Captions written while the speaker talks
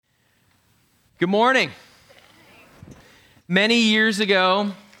Good morning. Many years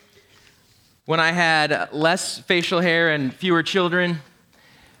ago, when I had less facial hair and fewer children,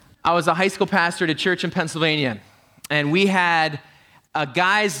 I was a high school pastor at a church in Pennsylvania, and we had a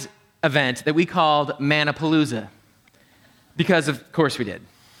guys' event that we called Manapalooza, because of course we did.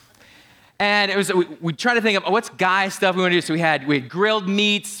 And it was we tried to think of what's guy stuff we want to do. So we had grilled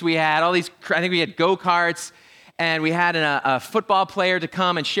meats, we had all these. I think we had go-karts, and we had a football player to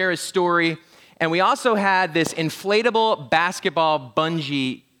come and share his story. And we also had this inflatable basketball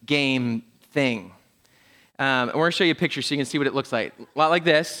bungee game thing. We're going to show you a picture so you can see what it looks like. A lot like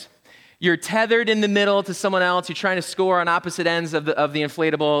this. You're tethered in the middle to someone else. You're trying to score on opposite ends of the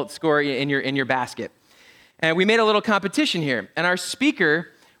inflatable score in your basket. And we made a little competition here. And our speaker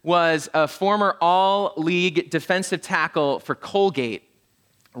was a former all-league defensive tackle for Colgate.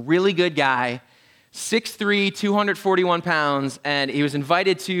 A really good guy. 6'3", 241 pounds, and he was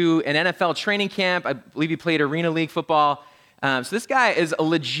invited to an NFL training camp. I believe he played Arena League football. So this guy is a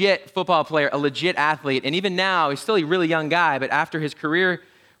legit football player, a legit athlete, and even now, he's still a really young guy, but after his career,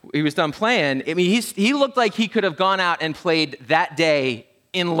 he was done playing, I mean, he looked like he could have gone out and played that day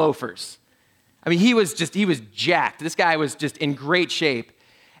in loafers. I mean, he was jacked. This guy was just in great shape.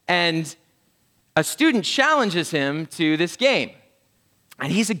 And a student challenges him to this game, and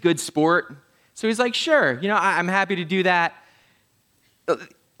he's a good sport. So he's like, sure, I'm happy to do that.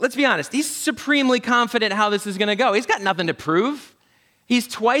 Let's be honest, he's supremely confident how this is going to go. He's got nothing to prove. He's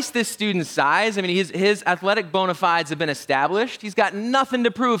twice this student's size. I mean, his athletic bona fides have been established. He's got nothing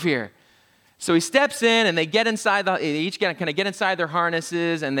to prove here. So he steps in, and they get inside, they each kind of get inside their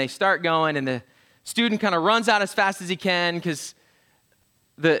harnesses, and they start going, and the student kind of runs out as fast as he can because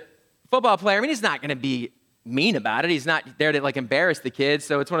the football player, I mean, he's not going to be mean about it. He's not there to embarrass the kid.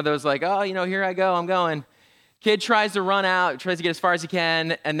 So it's one of those here I go, I'm going. Kid tries to run out, tries to get as far as he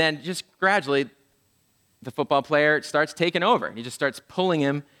can, and then just gradually the football player starts taking over. He just starts pulling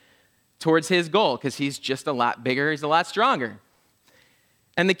him towards his goal because he's just a lot bigger, he's a lot stronger.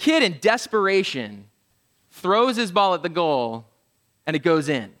 And the kid in desperation throws his ball at the goal and it goes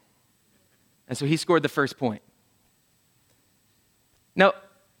in. And so he scored the first point. Now,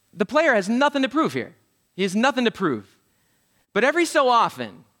 the player has nothing to prove here. He has nothing to prove. But every so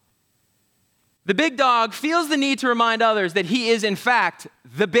often, the big dog feels the need to remind others that he is, in fact,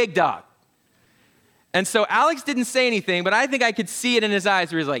 the big dog. And so Alex didn't say anything, but I think I could see it in his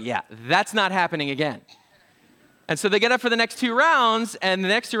eyes where he's like, yeah, that's not happening again. And so they get up for the next two rounds, and the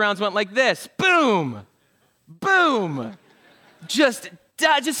next two rounds went like this. Boom! Boom! Just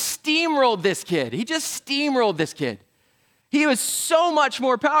steamrolled this kid. He just steamrolled this kid. He was so much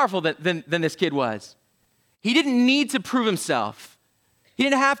more powerful than this kid was. He didn't need to prove himself. He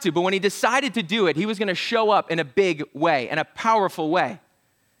didn't have to, but when he decided to do it, he was going to show up in a big way, in a powerful way.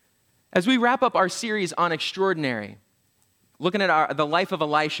 As we wrap up our series on extraordinary, looking at the life of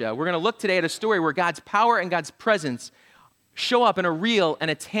Elisha, we're going to look today at a story where God's power and God's presence show up in a real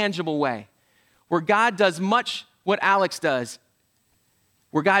and a tangible way, where God does much what Alex does,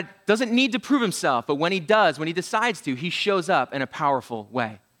 where God doesn't need to prove himself, but when he does, when he decides to, he shows up in a powerful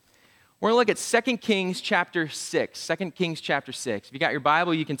way. We're going to look at 2 Kings chapter 6. 2 Kings chapter 6. If you got your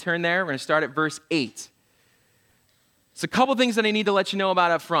Bible, you can turn there. We're going to start at verse 8. It's a couple things that I need to let you know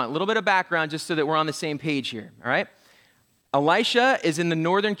about up front. A little bit of background just so that we're on the same page here, all right? Elisha is in the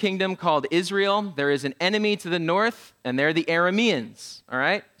northern kingdom called Israel. There is an enemy to the north, and they're the Arameans, all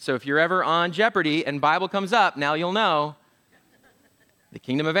right? So if you're ever on Jeopardy and Bible comes up, now you'll know the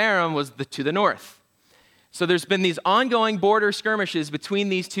kingdom of Aram was to the north. So there's been these ongoing border skirmishes between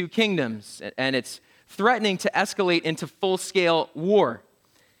these two kingdoms, and it's threatening to escalate into full-scale war.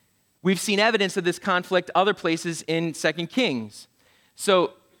 We've seen evidence of this conflict other places in 2 Kings.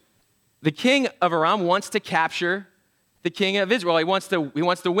 So the king of Aram wants to capture the king of Israel. He wants to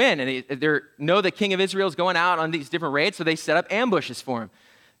win, and they know the king of Israel is going out on these different raids, so they set up ambushes for him.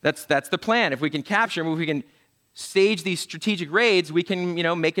 That's the plan. If we can capture him, if we can stage these strategic raids, we can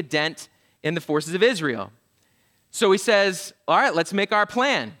make a dent in the forces of Israel. So he says, all right, let's make our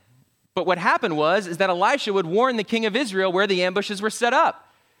plan. But what happened is that Elisha would warn the king of Israel where the ambushes were set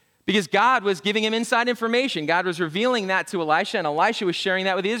up because God was giving him inside information. God was revealing that to Elisha, and Elisha was sharing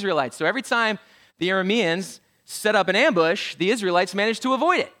that with the Israelites. So every time the Arameans set up an ambush, the Israelites managed to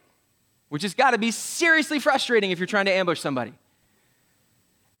avoid it, which has got to be seriously frustrating if you're trying to ambush somebody.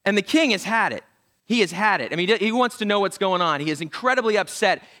 And the king has had it. He has had it. I mean, he wants to know what's going on. He is incredibly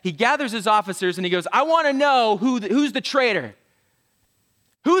upset. He gathers his officers and he goes, I want to know who's the traitor.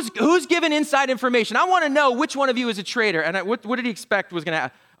 Who's given inside information? I want to know which one of you is a traitor. And what did he expect was going to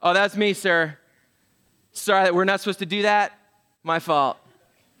happen? Oh, that's me, sir. Sorry, we're not supposed to do that. My fault.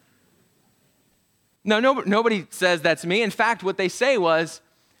 Nobody says that's me. In fact, what they say was,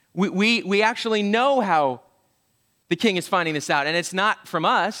 we actually know how the king is finding this out, and it's not from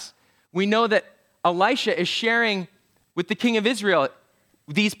us. We know that Elisha is sharing with the king of Israel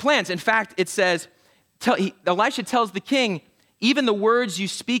these plans. In fact, it says, Elisha tells the king, even the words you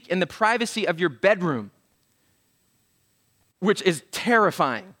speak in the privacy of your bedroom, which is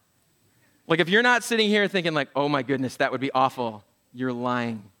terrifying. Like, if you're not sitting here thinking like, oh my goodness, that would be awful, you're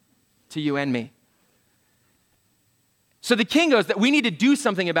lying to you and me. So the king goes, that we need to do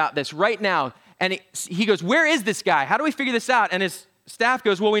something about this right now. And he goes, where is this guy? How do we figure this out? And his staff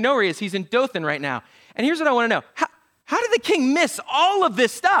goes, well, we know where he is. He's in Dothan right now. And here's what I want to know. How did the king miss all of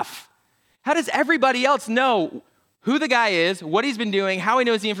this stuff? How does everybody else know who the guy is, what he's been doing, how he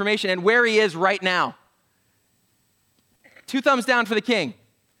knows the information, and where he is right now? 2 thumbs down for the king.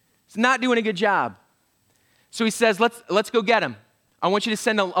 He's not doing a good job. So he says, let's go get him. I want you to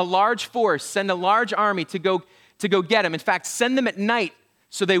send a large force, send a large army to go get him. In fact, send them at night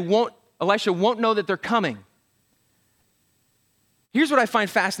so Elisha won't know that they're coming. Here's what I find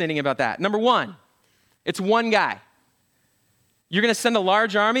fascinating about that. Number one, it's one guy. You're going to send a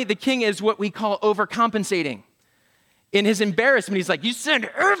large army? The king is what we call overcompensating. In his embarrassment, he's like, you send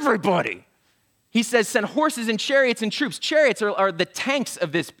everybody. He says, send horses and chariots and troops. Chariots are the tanks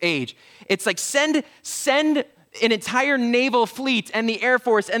of this age. It's like, send an entire naval fleet and the Air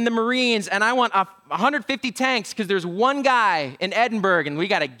Force and the Marines, and I want 150 tanks because there's one guy in Edinburgh and we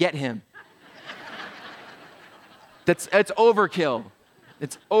got to get him. It's overkill.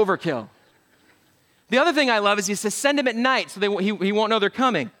 It's overkill. The other thing I love is he says, send him at night so he won't know they're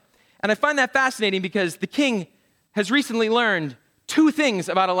coming. And I find that fascinating because the king has recently learned 2 things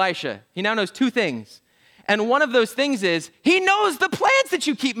about Elisha. He now knows 2 things. And one of those things is he knows the plans that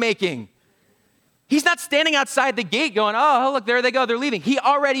you keep making. He's not standing outside the gate going, oh, look, there they go, they're leaving. He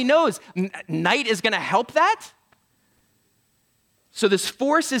already knows night is going to help that. So this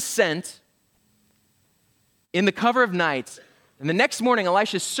force is sent in the cover of night, and the next morning,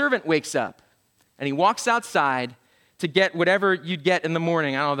 Elisha's servant wakes up, and he walks outside to get whatever you'd get in the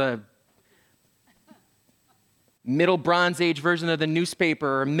morning. I don't know, the Middle Bronze Age version of the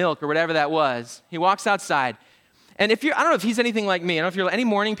newspaper or milk or whatever that was. He walks outside. And I don't know if he's anything like me. I don't know if you're any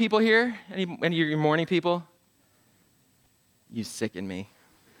morning people here? Any of your morning people? You sicken me.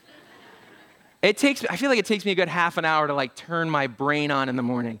 I feel like it takes me a good half an hour to like turn my brain on in the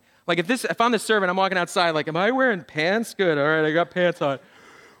morning. Like if I'm the servant, I'm walking outside like, am I wearing pants? Good, all right, I got pants on.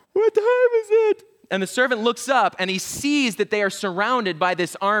 What time is it? And the servant looks up and he sees that they are surrounded by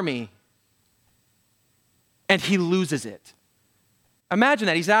this army. And he loses it. Imagine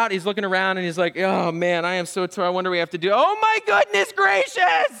that. He's out, he's looking around, and he's like, oh man, I am so tired. I wonder what we have to do. Oh my goodness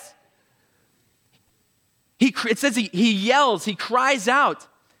gracious! It says he yells, he cries out.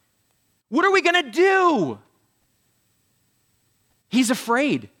 What are we going to do? He's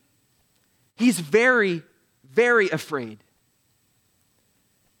afraid. He's very, very afraid.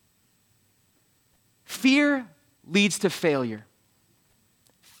 Fear leads to failure.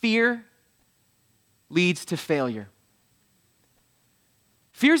 Fear leads to failure.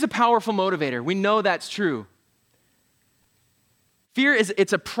 Fear is a powerful motivator. We know that's true. Fear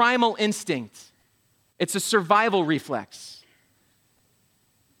it's a primal instinct. It's a survival reflex.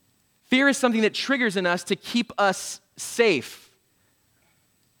 Fear is something that triggers in us to keep us safe.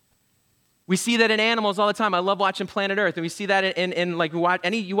 We see that in animals all the time. I love watching Planet Earth, and we see that in like you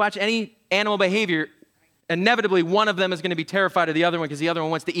watch any animal behavior, inevitably one of them is going to be terrified of the other one because the other one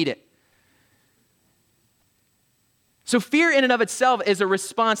wants to eat it. So fear in and of itself is a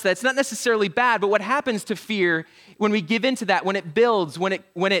response that's not necessarily bad, but what happens to fear when we give into that, when it builds, when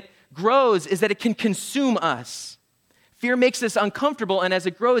it grows, is that it can consume us. Fear makes us uncomfortable, and as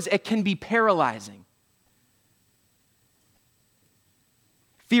it grows, it can be paralyzing.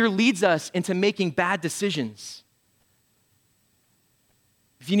 Fear leads us into making bad decisions.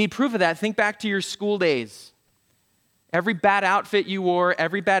 If you need proof of that, think back to your school days. Every bad outfit you wore,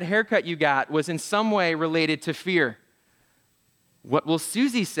 every bad haircut you got was in some way related to fear. What will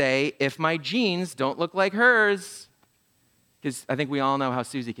Susie say if my jeans don't look like hers? Because I think we all know how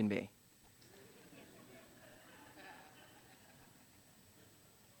Susie can be.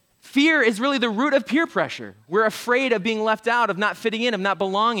 Fear is really the root of peer pressure. We're afraid of being left out, of not fitting in, of not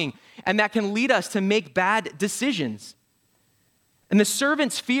belonging, and that can lead us to make bad decisions. And the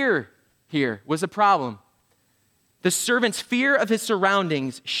servant's fear here was a problem. The servant's fear of his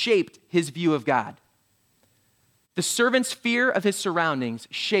surroundings shaped his view of God. The servant's fear of his surroundings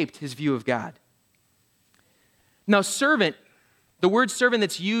shaped his view of God. Now, servant, the word servant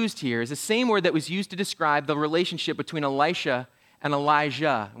that's used here is the same word that was used to describe the relationship between Elisha and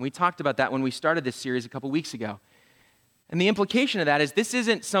Elijah. And we talked about that when we started this series a couple weeks ago. And the implication of that is this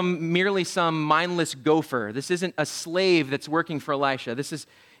isn't merely some mindless gopher. This isn't a slave that's working for Elisha. This is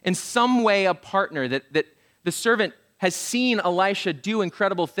in some way a partner that the servant has seen Elisha do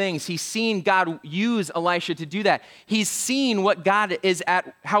incredible things. He's seen God use Elisha to do that. He's seen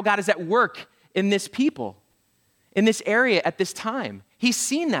how God is at work in this people, in this area at this time. He's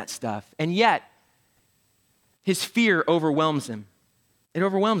seen that stuff, and yet his fear overwhelms him. It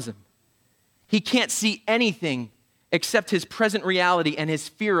overwhelms him. He can't see anything except his present reality and his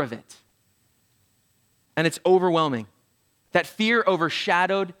fear of it. And it's overwhelming. That fear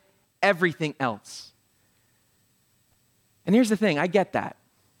overshadowed everything else. And here's the thing, I get that.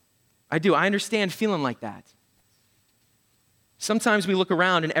 I do. I understand feeling like that. Sometimes we look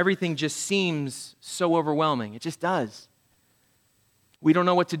around and everything just seems so overwhelming. It just does. We don't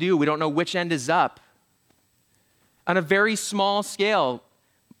know what to do. We don't know which end is up. On a very small scale,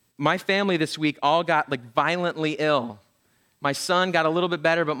 my family this week all got violently ill. My son got a little bit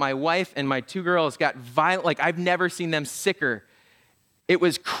better, but my wife and my 2 girls got violent. I've never seen them sicker. It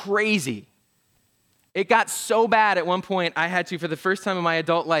was crazy. It got so bad at one point, I had to, for the first time in my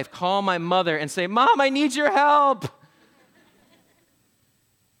adult life, call my mother and say, "Mom, I need your help."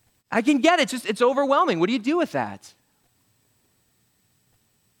 I can get it. It's overwhelming. What do you do with that?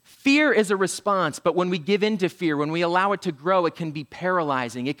 Fear is a response, but when we give in to fear, when we allow it to grow, it can be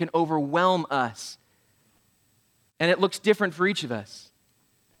paralyzing. It can overwhelm us. And it looks different for each of us.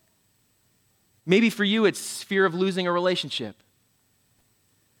 Maybe for you, it's fear of losing a relationship.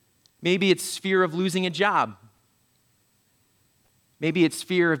 Maybe it's fear of losing a job. Maybe it's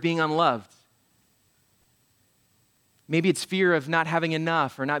fear of being unloved. Maybe it's fear of not having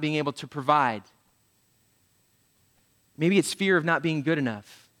enough or not being able to provide. Maybe it's fear of not being good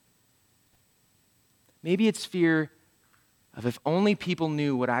enough. Maybe it's fear of if only people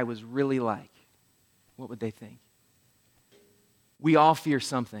knew what I was really like, what would they think? We all fear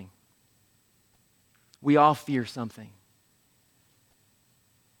something. We all fear something.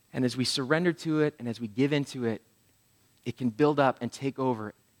 And as we surrender to it and as we give into it, it can build up and take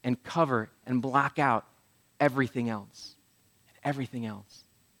over and cover and block out everything else. And everything else.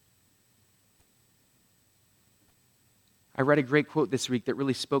 I read a great quote this week that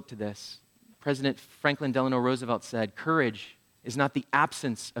really spoke to this. President Franklin Delano Roosevelt said, "Courage is not the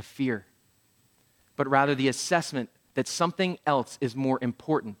absence of fear, but rather the assessment that something else is more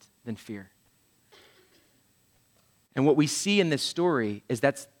important than fear." And what we see in this story is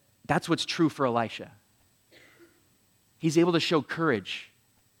that's what's true for Elisha. He's able to show courage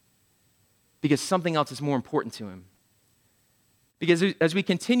because something else is more important to him. Because as we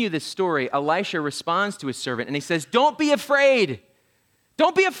continue this story, Elisha responds to his servant and he says, "Don't be afraid.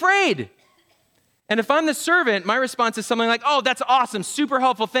 Don't be afraid." And if I'm the servant, my response is something like, "Oh, that's awesome, super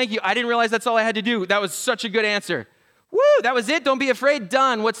helpful, thank you. I didn't realize that's all I had to do. That was such a good answer. Woo, that was it, don't be afraid,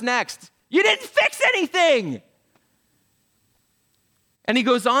 done, what's next? You didn't fix anything." And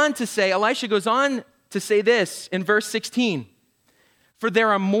Elisha goes on to say this in verse 16. "For there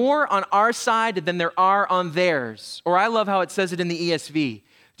are more on our side than there are on theirs." Or I love how it says it in the ESV.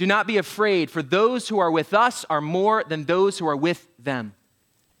 "Do not be afraid, for those who are with us are more than those who are with them."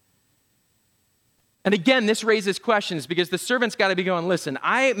 And again, this raises questions because the servant's got to be going, "Listen,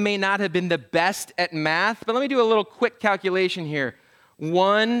 I may not have been the best at math, but let me do a little quick calculation here.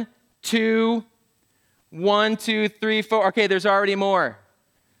 1, 2, 3, 4. Okay, there's already more.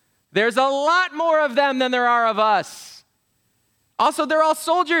 There's a lot more of them than there are of us. Also, they're all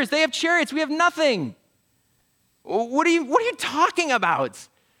soldiers. They have chariots. We have nothing. What are you talking about?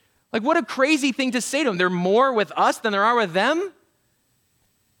 What a crazy thing to say to them. There are more with us than there are with them?"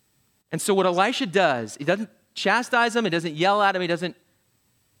 And so what Elisha does, he doesn't chastise him, he doesn't yell at him, he doesn't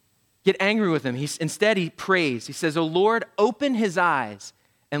get angry with him. Instead, he prays. He says, "O Lord, open his eyes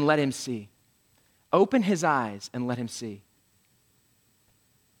and let him see." Open his eyes and let him see.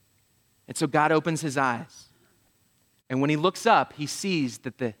 And so God opens his eyes. And when he looks up, he sees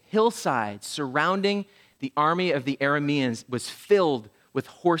that the hillside surrounding the army of the Arameans was filled with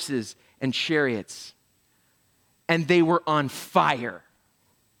horses and chariots. And they were on fire.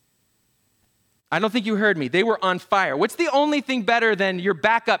 I don't think you heard me. They were on fire. What's the only thing better than your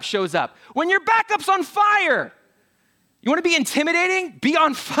backup shows up? When your backup's on fire. You want to be intimidating? Be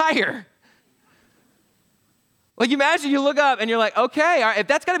on fire. Imagine you look up and you're like, okay, all right, if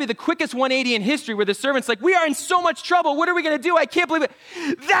that's got to be the quickest 180 in history where the servant's like, "We are in so much trouble. What are we going to do? I can't believe it."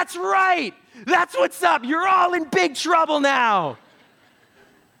 That's right. That's what's up. You're all in big trouble now.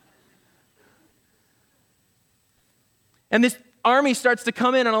 And this army starts to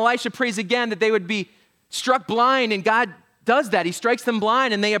come in, and Elisha prays again that they would be struck blind, and God does that. He strikes them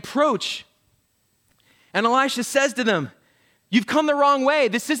blind, and they approach. And Elisha says to them, "You've come the wrong way.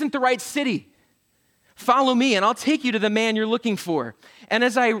 This isn't the right city. Follow me, and I'll take you to the man you're looking for." And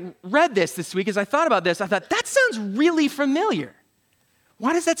as I read this week, as I thought about this, I thought, that sounds really familiar.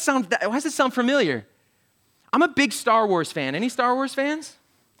 Why does it sound familiar? I'm a big Star Wars fan. Any Star Wars fans?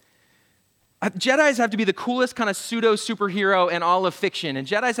 Jedis have to be the coolest kind of pseudo-superhero in all of fiction. And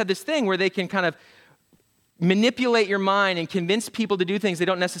Jedis have this thing where they can kind of manipulate your mind and convince people to do things they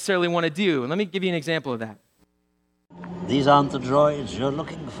don't necessarily want to do. And let me give you an example of that. These aren't the droids you're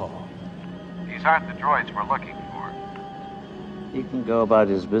looking for. These aren't the droids we're looking for. He can go about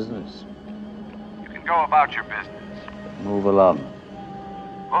his business. You can go about your business. Move along.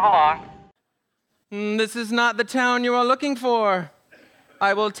 Move along. This is not the town you are looking for.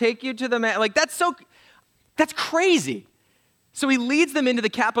 I will take you to the man. Like, that's crazy. So he leads them into the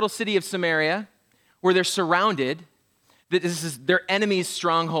capital city of Samaria, where they're surrounded. This is their enemy's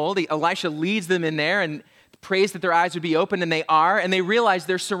stronghold. Elisha leads them in there and prays that their eyes would be open, and they are, and they realize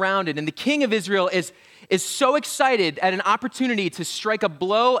they're surrounded. And the king of Israel is so excited at an opportunity to strike a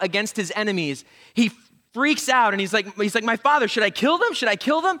blow against his enemies. He freaks out, and he's like, "My father, should I kill them? Should I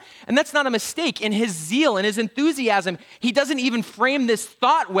kill them?" And that's not a mistake. In his zeal and his enthusiasm, he doesn't even frame this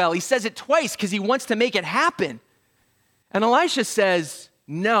thought well. He says it twice because he wants to make it happen. And Elisha says,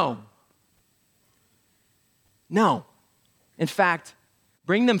 "No. No. In fact,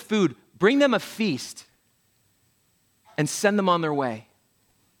 bring them food, bring them a feast, and send them on their way."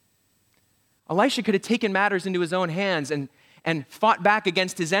 Elisha could have taken matters into his own hands and fought back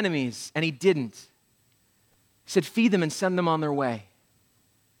against his enemies, and he didn't. He said, "Feed them and send them on their way."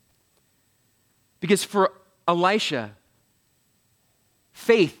 Because for Elisha,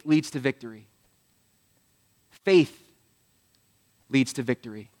 faith leads to victory. Faith leads to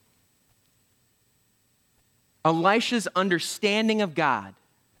victory. Elisha's understanding of God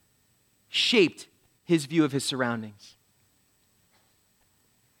shaped his view of his surroundings.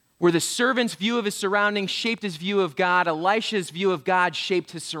 Where the servant's view of his surroundings shaped his view of God, Elisha's view of God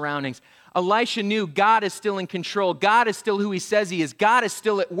shaped his surroundings. Elisha knew God is still in control. God is still who he says he is. God is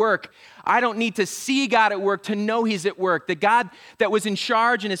still at work. I don't need to see God at work to know he's at work. The God that was in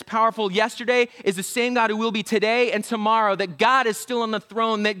charge and is powerful yesterday is the same God who will be today and tomorrow. That God is still on the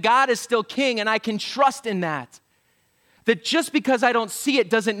throne. That God is still king, and I can trust in that. That just because I don't see it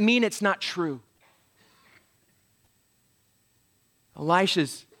doesn't mean it's not true.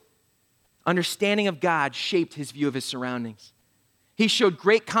 Elisha's understanding of God shaped his view of his surroundings. He showed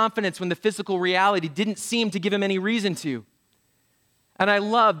great confidence when the physical reality didn't seem to give him any reason to. And I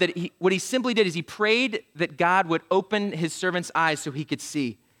love that what he simply did is he prayed that God would open his servant's eyes so he could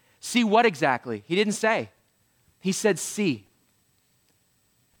see. See what exactly? He didn't say. He said, "See."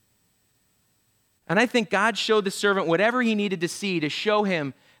 And I think God showed the servant whatever he needed to see to show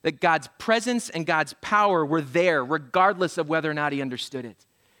him that God's presence and God's power were there, regardless of whether or not he understood it.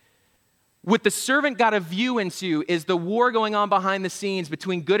 What the servant got a view into is the war going on behind the scenes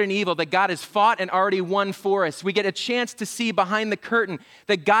between good and evil that God has fought and already won for us. We get a chance to see behind the curtain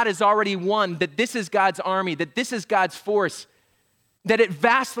that God has already won, that this is God's army, that this is God's force, that it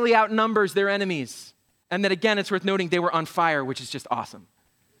vastly outnumbers their enemies, and that, again, it's worth noting they were on fire, which is just awesome.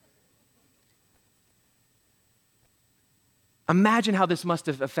 Imagine how this must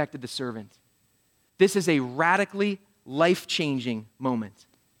have affected the servant. This is a radically life-changing moment.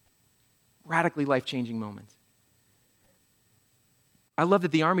 Radically life-changing moment. I love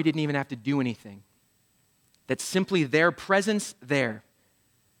that the army didn't even have to do anything. That simply their presence there,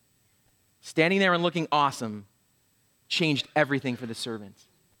 standing there and looking awesome, changed everything for the servant.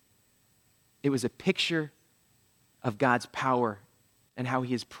 It was a picture of God's power and how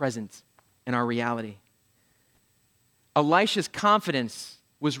he is present in our reality. Elisha's confidence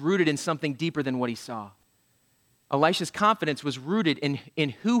was rooted in something deeper than what he saw. Elisha's confidence was rooted in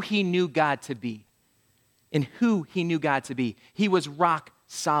who he knew God to be. In who he knew God to be. He was rock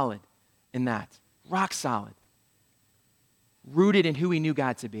solid in that. Rock solid. Rooted in who he knew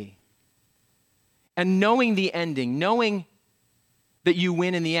God to be. And knowing the ending, knowing that you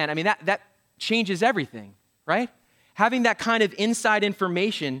win in the end, I mean, that changes everything, right? Having that kind of inside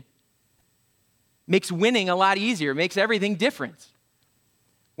information makes winning a lot easier, makes everything different.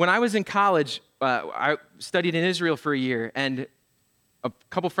 When I was in college, I studied in Israel for a year, and a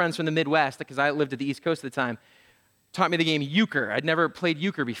couple friends from the Midwest, because I lived at the East Coast at the time, taught me the game euchre. I'd never played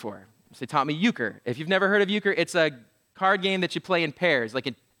euchre before, so they taught me euchre. If you've never heard of euchre, it's a card game that you play in pairs, like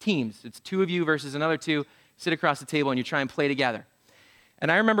in teams. It's two of you versus another two, sit across the table, and you try and play together.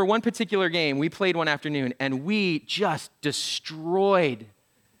 And I remember one particular game, we played one afternoon, and we just destroyed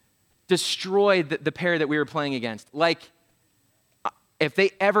the pair that we were playing against. Like, if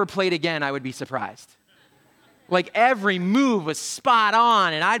they ever played again, I would be surprised. Like every move was spot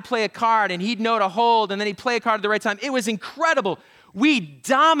on, and I'd play a card and he'd know to hold, and then he'd play a card at the right time. It was incredible. We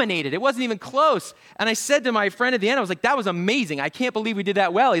dominated. It wasn't even close. And I said to my friend at the end, I was like, that was amazing. I can't believe we did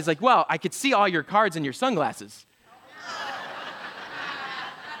that well. He's like, well, I could see all your cards in your sunglasses.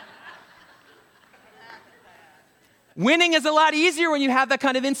 Winning is a lot easier when you have that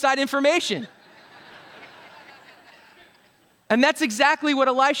kind of inside information. And that's exactly what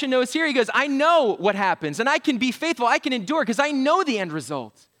Elisha knows here. He goes, I know what happens, and I can be faithful. I can endure because I know the end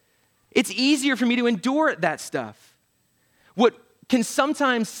result. It's easier for me to endure that stuff. What can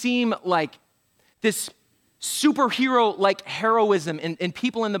sometimes seem like this superhero-like heroism in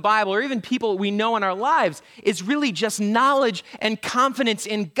people in the Bible, or even people we know in our lives, is really just knowledge and confidence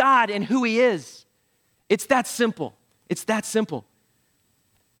in God and who He is. It's that simple. It's that simple.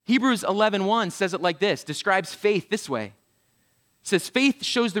 Hebrews 11:1 says it like this, describes faith this way. It says, faith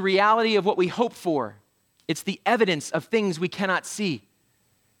shows the reality of what we hope for. It's the evidence of things we cannot see.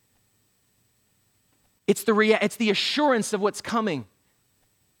 It's the assurance of what's coming.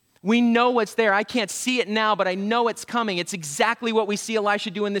 We know what's there. I can't see it now, but I know it's coming. It's exactly what we see Elisha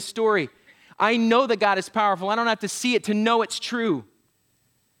do in this story. I know that God is powerful. I don't have to see it to know it's true.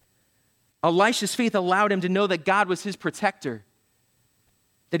 Elisha's faith allowed him to know that God was his protector,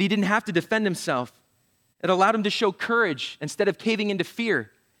 that he didn't have to defend himself. It allowed him to show courage instead of caving into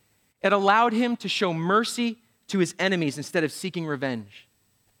fear. It allowed him to show mercy to his enemies instead of seeking revenge.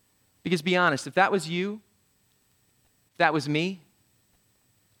 Because be honest, if that was you, if that was me,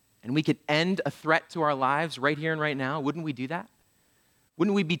 and we could end a threat to our lives right here and right now, wouldn't we do that?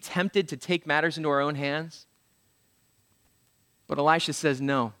 Wouldn't we be tempted to take matters into our own hands? But Elisha says,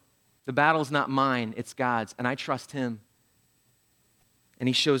 no, the battle's not mine, it's God's, and I trust Him. And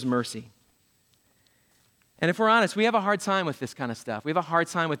he shows mercy. And if we're honest, we have a hard time with this kind of stuff. We have a hard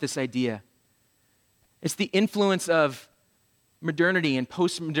time with this idea. It's the influence of modernity and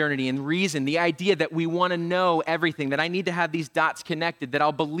postmodernity and reason, the idea that we want to know everything, that I need to have these dots connected, that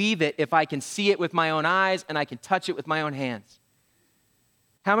I'll believe it if I can see it with my own eyes and I can touch it with my own hands.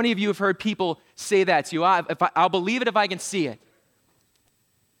 How many of you have heard people say that to you? I'll believe it if I can see it.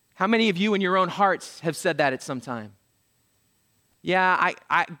 How many of you in your own hearts have said that at some time? Yeah,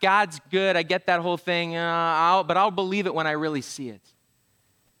 God's good. I get that whole thing, but I'll believe it when I really see it.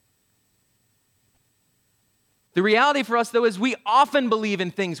 The reality for us, though, is we often believe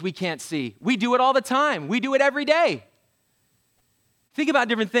in things we can't see. We do it all the time. We do it every day. Think about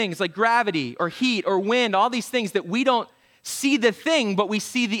different things like gravity or heat or wind, all these things that we don't see the thing, but we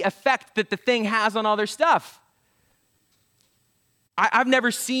see the effect that the thing has on other stuff. I've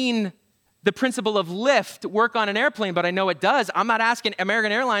never seen the principle of lift work on an airplane, but I know it does. I'm not asking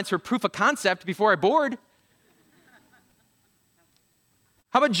American Airlines for proof of concept before I board.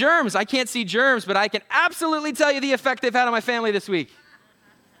 How about germs? I can't see germs, but I can absolutely tell you the effect they've had on my family this week.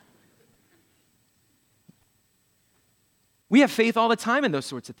 We have faith all the time in those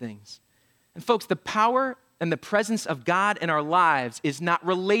sorts of things. And folks, the power and the presence of God in our lives is not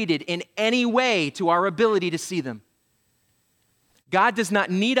related in any way to our ability to see them. God does not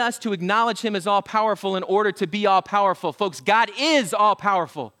need us to acknowledge Him as all-powerful in order to be all-powerful. Folks, God is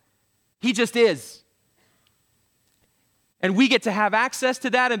all-powerful. He just is. And we get to have access to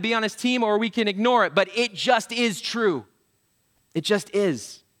that and be on His team, or we can ignore it, but it just is true. It just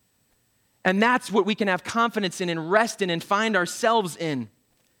is. And that's what we can have confidence in and rest in and find ourselves in.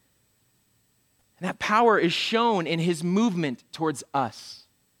 And that power is shown in His movement towards us.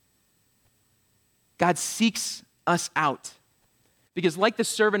 God seeks us out. Because like the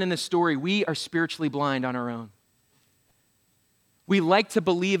servant in the story, we are spiritually blind on our own. We like to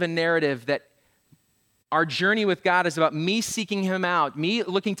believe a narrative that our journey with God is about me seeking Him out, me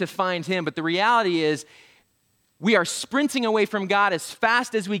looking to find Him. But the reality is we are sprinting away from God as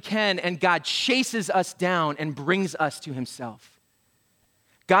fast as we can, and God chases us down and brings us to Himself.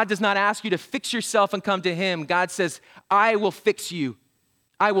 God does not ask you to fix yourself and come to Him. God says, I will fix you.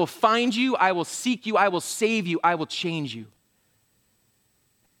 I will find you. I will seek you. I will save you. I will change you.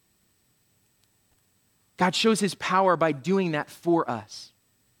 God shows His power by doing that for us.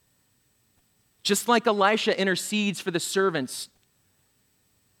 Just like Elisha intercedes for the servants,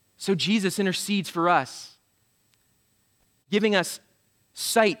 so Jesus intercedes for us, giving us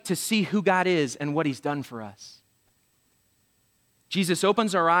sight to see who God is and what He's done for us. Jesus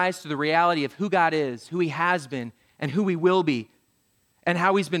opens our eyes to the reality of who God is, who He has been, and who He will be, and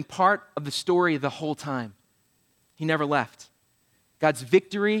how He's been part of the story the whole time. He never left. God's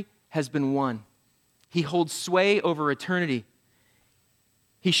victory has been won. He holds sway over eternity.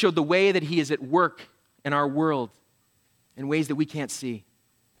 He showed the way that He is at work in our world. in ways that we can't see.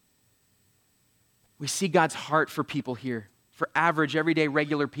 We see God's heart for people here, for average, everyday,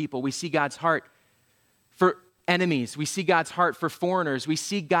 regular people. We see God's heart for enemies. We see God's heart for foreigners. We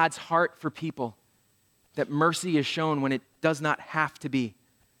see God's heart for people, that mercy is shown when it does not have to be.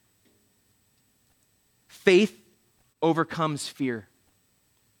 Faith overcomes fear.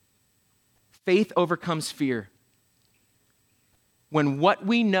 Faith overcomes fear. When what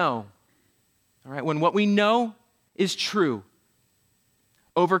we know, all right, when what we know is true,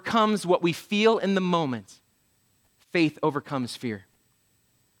 overcomes what we feel in the moment, faith overcomes fear.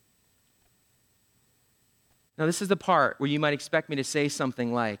 Now, this is the part where you might expect me to say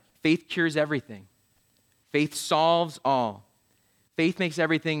something like, faith cures everything. Faith solves all. Faith makes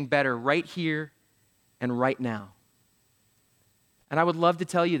everything better right here and right now. And I would love to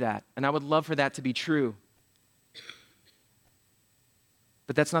tell you that, and I would love for that to be true.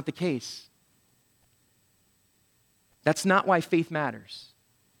 But that's not the case. That's not why faith matters.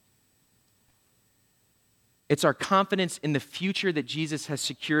 It's our confidence in the future that Jesus has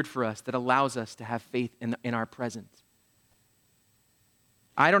secured for us that allows us to have faith in our present.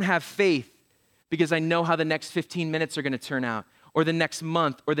 I don't have faith because I know how the next 15 minutes are going to turn out, or the next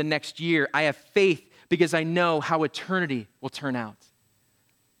month, or the next year. I have faith because I know how eternity will turn out.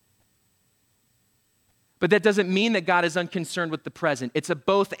 But that doesn't mean that God is unconcerned with the present. It's a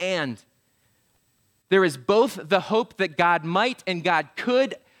both and. There is both the hope that God might and God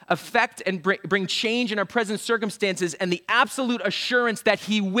could affect and bring change in our present circumstances, and the absolute assurance that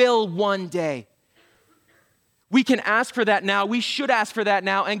He will one day. We can ask for that now. We should ask for that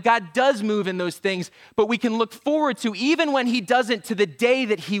now, and God does move in those things, but we can look forward to, even when He doesn't, to the day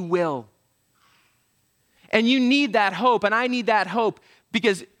that He will. And you need that hope, and I need that hope,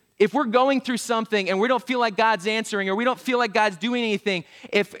 because if we're going through something and we don't feel like God's answering, or we don't feel like God's doing anything,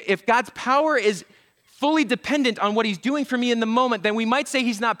 if God's power is fully dependent on what He's doing for me in the moment, then we might say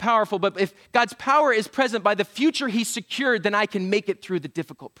He's not powerful. But if God's power is present by the future He's secured, then I can make it through the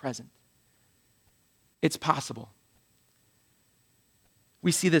difficult present. It's possible.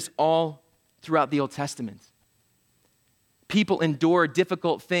 We see this all throughout the Old Testament. People endure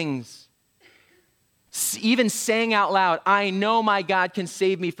difficult things, even saying out loud, I know my God can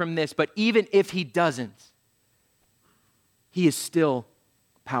save me from this, but even if He doesn't, He is still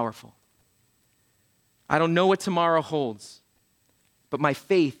powerful. I don't know what tomorrow holds, but my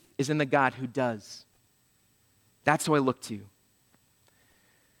faith is in the God who does. That's who I look to.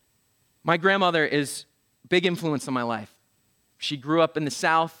 My grandmother is a big influence on my life. She grew up in the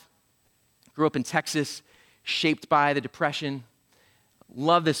South, grew up in Texas, shaped by the Depression.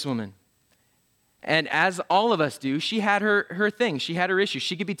 Love this woman. And as all of us do, she had her thing. She had her issues.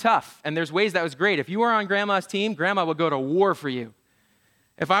 She could be tough, and there's ways that was great. If you were on Grandma's team, Grandma would go to war for you.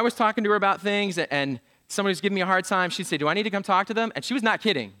 If I was talking to her about things and somebody was giving me a hard time, she'd say, do I need to come talk to them? And she was not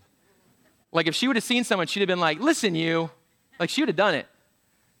kidding. Like, if she would have seen someone, she'd have been like, listen, you. Like, she would have done it.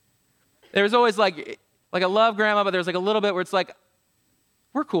 There was always like I love Grandma, but there was like a little bit where it's like,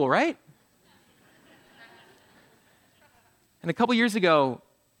 we're cool, right? And a couple years ago,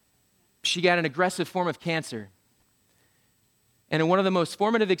 she got an aggressive form of cancer. And in one of the most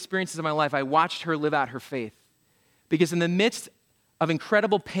formative experiences of my life, I watched her live out her faith. Because in the midst of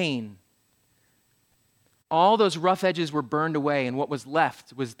incredible pain, all those rough edges were burned away, and what was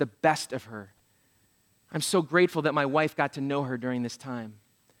left was the best of her. I'm so grateful that my wife got to know her during this time,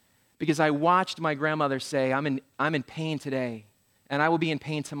 because I watched my grandmother say, I'm in pain today, and I will be in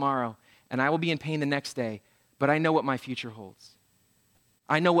pain tomorrow, and I will be in pain the next day, but I know what my future holds.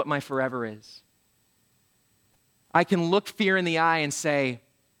 I know what my forever is. I can look fear in the eye and say,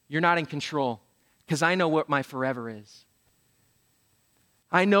 you're not in control, because I know what my forever is.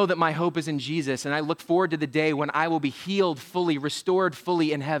 I know that my hope is in Jesus, and I look forward to the day when I will be healed fully, restored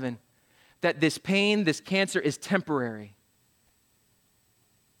fully in heaven. That this pain, this cancer is temporary.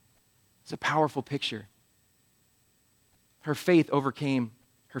 It's a powerful picture. Her faith overcame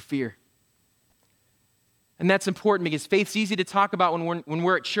her fear. And that's important because faith's easy to talk about when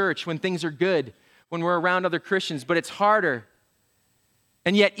we're at church, when things are good, when we're around other Christians, but it's harder,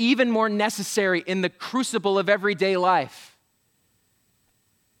 and yet even more necessary in the crucible of everyday life.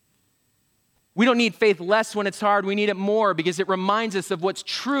 We don't need faith less when it's hard. We need it more because it reminds us of what's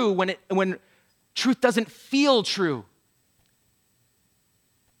true when truth doesn't feel true.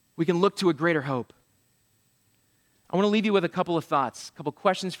 We can look to a greater hope. I want to leave you with a couple of thoughts, a couple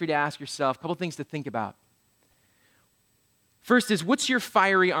questions for you to ask yourself, a couple things to think about. First is, what's your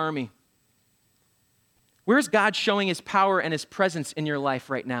fiery army? Where is God showing His power and His presence in your life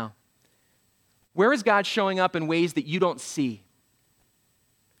right now? Where is God showing up in ways that you don't see?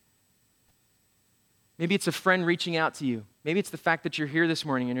 Maybe it's a friend reaching out to you. Maybe it's the fact that you're here this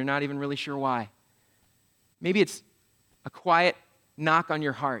morning and you're not even really sure why. Maybe it's a quiet knock on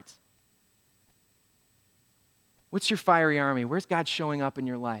your heart. What's your fiery army? Where's God showing up in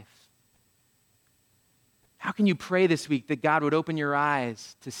your life? How can you pray this week that God would open your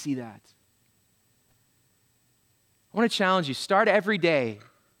eyes to see that? I want to challenge you. Start every day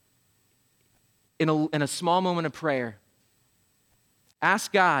in a small moment of prayer.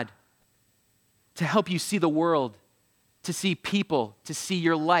 Ask God to help you see the world, to see people, to see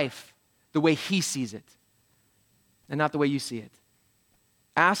your life the way He sees it, and not the way you see it.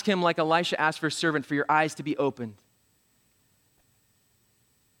 Ask Him, like Elisha asked for a servant, for your eyes to be opened.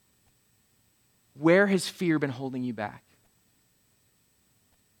 Where has fear been holding you back?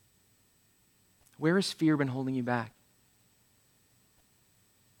 Where has fear been holding you back?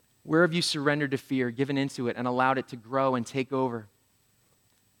 Where have you surrendered to fear, given into it, and allowed it to grow and take over,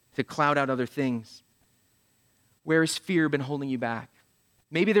 to cloud out other things? Where has fear been holding you back?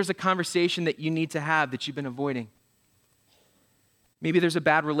 Maybe there's a conversation that you need to have that you've been avoiding. Maybe there's a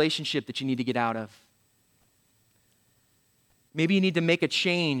bad relationship that you need to get out of. Maybe you need to make a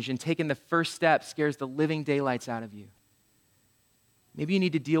change, and taking the first step scares the living daylights out of you. Maybe you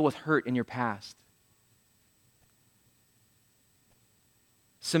need to deal with hurt in your past.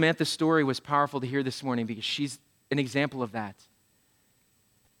 Samantha's story was powerful to hear this morning because she's an example of that.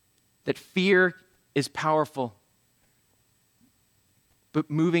 That fear is powerful,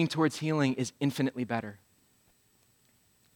 but moving towards healing is infinitely better.